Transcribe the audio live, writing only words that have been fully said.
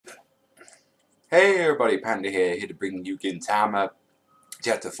Hey everybody, Panda here to bring you Gintama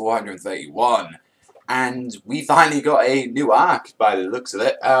chapter 431. And we finally got a new arc by the looks of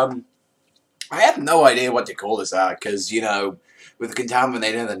it. I have no idea what to call this arc, because, with Gintama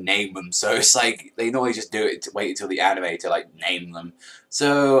they never name them, so it's like, they normally just do it to wait until the anime to, name them.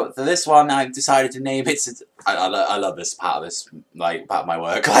 So, for this one, I've decided to name it, I love this part of this, part of my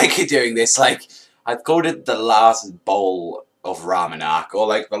work, doing this, I've called it the last bowl of Ramen Arc, or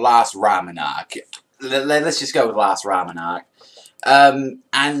the last Ramen Arc. Let's just go with last Ramen Arc.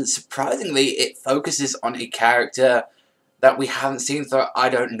 And surprisingly, it focuses on a character that we haven't seen for, I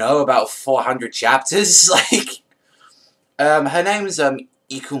don't know, about 400 chapters. Her name's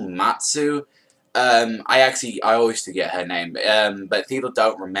Ikumatsu. I always forget her name, but people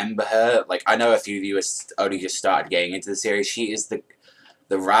don't remember her. I know a few viewers only just started getting into the series. She is the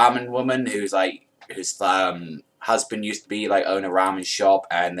ramen woman whose husband used to be own a ramen shop,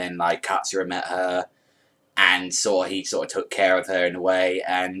 and then Katsura met her, and he sort of took care of her in a way,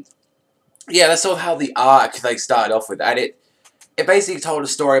 and yeah, that's sort of how the arc started off with, and it basically told a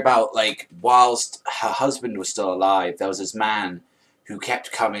story about whilst her husband was still alive, there was this man who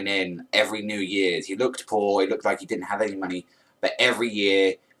kept coming in every New Year's. He looked poor, he looked like he didn't have any money, but every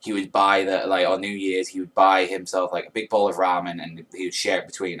year he would buy on New Year's he would buy himself a big bowl of ramen, and he would share it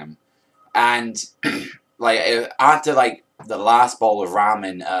between them. And after the last bowl of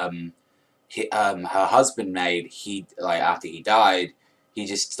ramen her husband made, after he died, he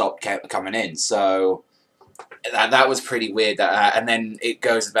just stopped coming in. So that was pretty weird. And then it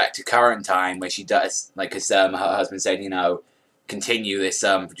goes back to current time where she does because her husband said, continue this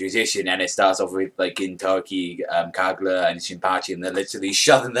tradition, and it starts off with Gintoki, Kagura, and Shinpachi, and they're literally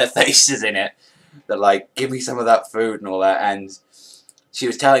shoving their faces in it. They're give me some of that food and all that. And she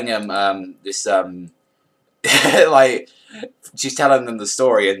was telling him this she's telling them the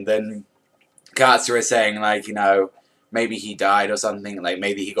story, and then Katsura is saying maybe he died or something,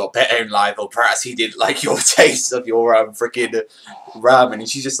 maybe he got better in life, or perhaps he did your taste of your freaking ramen, and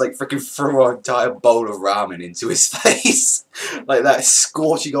she just freaking threw an entire bowl of ramen into his face, that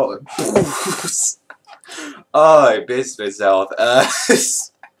scorching hot. Oh, I pissed myself.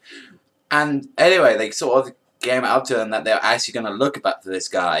 And anyway, they sort of came out to them that they're actually going to look back for this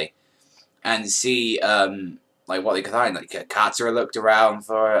guy and see what they could find. Katsura looked around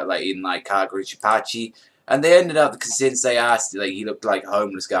for it, in Kagura Shinpachi, and they ended up, because since they asked, he looked like a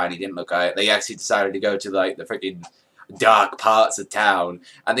homeless guy and he didn't look like it, they actually decided to go to the freaking dark parts of town,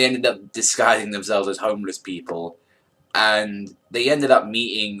 and they ended up disguising themselves as homeless people, and they ended up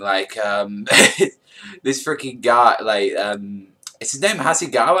meeting this freaking guy, is his name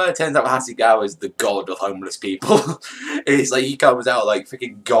Hasegawa? It turns out Hasegawa is the god of homeless people. It's he comes out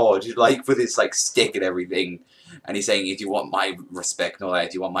freaking god, with his stick and everything. And he's saying, if you want my respect and all that,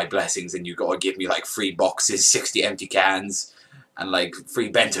 if you want my blessings, then you gotta give me 3 boxes, 60 empty cans, and 3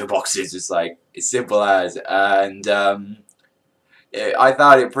 bento boxes. It's it's simple as. And I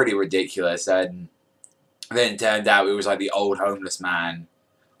thought it pretty ridiculous. And then it turned out it was the old homeless man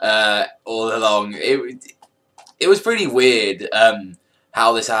all along. It was pretty weird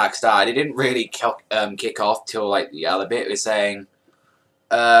how this arc started. It didn't really kick off till the other bit was saying.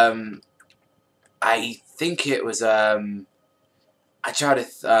 I think it was I try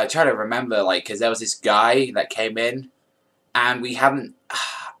to remember because there was this guy that came in, and we haven't.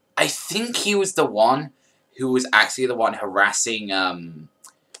 I think he was the one who was actually the one harassing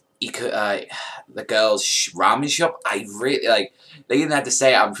the girl's ramen shop. I really they didn't have to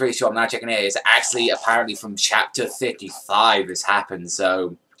say it. I'm pretty sure. I'm not checking it. It's actually apparently from chapter 55 this happened.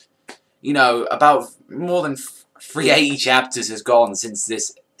 So about more than 380 chapters has gone since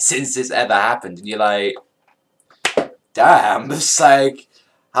this ever happened, and you're damn, it's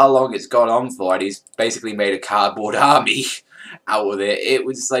how long it's gone on for, and he's basically made a cardboard army out of it. It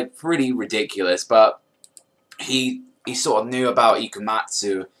was pretty ridiculous, but he sort of knew about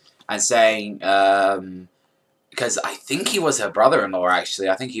Ikumatsu, and saying because I think he was her brother-in-law, actually.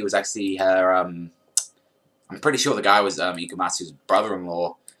 I think he was actually her I'm pretty sure the guy was Ikumatsu's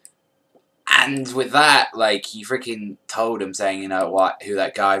brother-in-law. And with that, he freaking told him, saying, who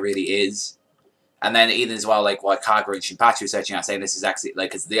that guy really is. And then even as well, what Kagura and Shinpachi were searching out, saying this is actually,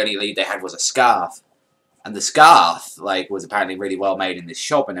 because the only lead they had was a scarf. And the scarf, was apparently really well made in this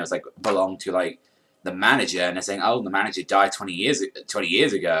shop, and it was, belonged to, the manager. And they're saying, oh, the manager died 20 years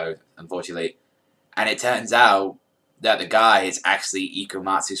ago, unfortunately. And it turns out that the guy is actually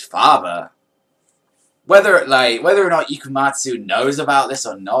Ikumatsu's father. Whether or not Ikumatsu knows about this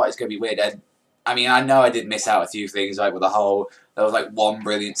or not, it's going to be weird. And, I mean, I know I did miss out a few things, with the whole... There was, one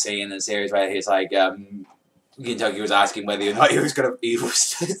brilliant scene in the series where he's, Gintoki was asking whether or not he was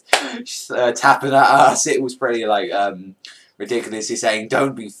tapping her ass. It was pretty like ridiculous. He's saying,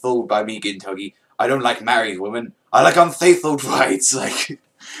 "Don't be fooled by me, Gintoki. I don't like married women. I like unfaithful brides." Like,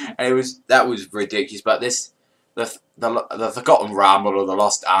 and that was ridiculous. But the Forgotten Ramen or the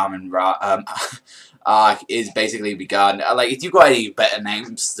Lost Ramen arc is basically begun. Like, if you've got any better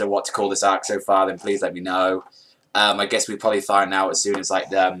names to what to call this arc so far, then please let me know. I guess we probably find out as soon as like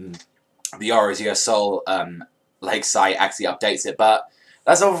the Origin Soul like site actually updates it. But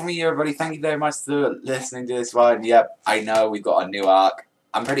that's all from me, everybody. Thank you very much for listening to this one. Yep, I know we've got a new arc.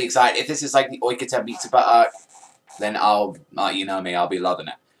 I'm pretty excited. If this is like the Oiketen Meets Butt arc, then you know me, I'll be loving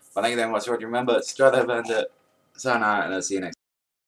it. But thank you very much. Remember, straight over and sayonara, and I'll see you next time.